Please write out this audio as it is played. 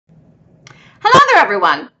Hello there,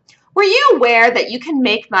 everyone. Were you aware that you can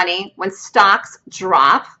make money when stocks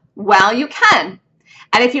drop? Well, you can.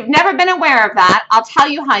 And if you've never been aware of that, I'll tell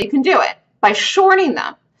you how you can do it, by shorting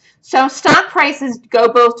them. So stock prices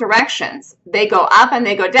go both directions. They go up and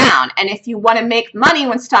they go down. And if you want to make money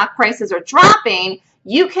when stock prices are dropping,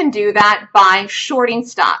 you can do that by shorting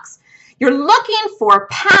stocks. You're looking for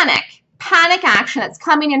panic action that's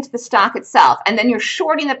coming into the stock itself, and then you're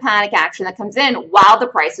shorting the panic action that comes in while the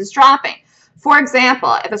price is dropping. For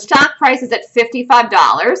example, if a stock price is at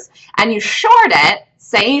 $55 and you short it,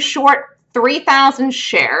 say you short 3,000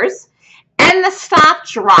 shares, and the stock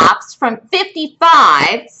drops from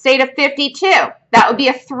 55, say, to 52, that would be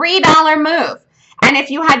a $3 move. And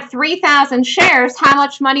if you had 3,000 shares, how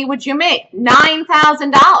much money would you make?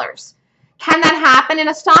 $9,000. Can that happen in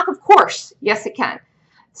a stock? Of course. Yes, it can.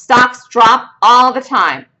 Stocks drop all the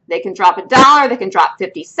time. They can drop $1, they can drop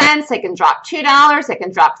 50 cents, they can drop $2, they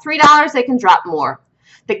can drop $3, they can drop more.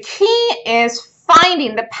 The key is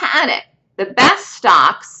finding the panic. The best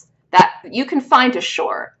stocks that you can find to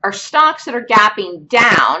short are stocks that are gapping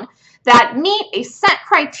down, that meet a set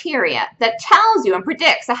criteria that tells you and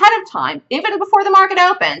predicts ahead of time, even before the market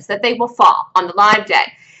opens, that they will fall on the live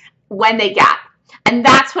day when they gap. And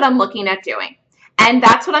that's what I'm looking at doing. And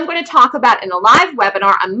that's what I'm going to talk about in a live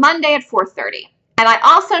webinar on Monday at 4:30. And I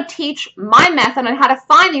also teach my method on how to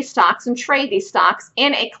find these stocks and trade these stocks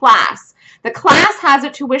in a class. The class has a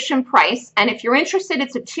tuition price, and if you're interested,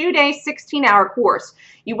 it's a 2-day, 16-hour course.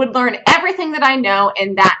 You would learn everything that I know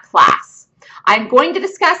in that class. I'm going to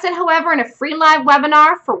discuss it, however, in a free live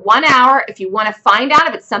webinar for 1 hour if you want to find out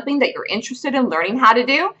if it's something that you're interested in learning how to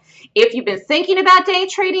do. If you've been thinking about day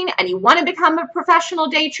trading and you want to become a professional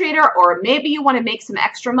day trader, or maybe you want to make some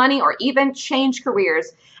extra money or even change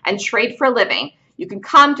careers and trade for a living, you can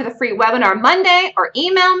come to the free webinar Monday or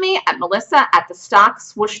email me at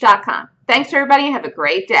melissa@thestockswoosh.com. Thanks, everybody. Have a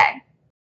great day.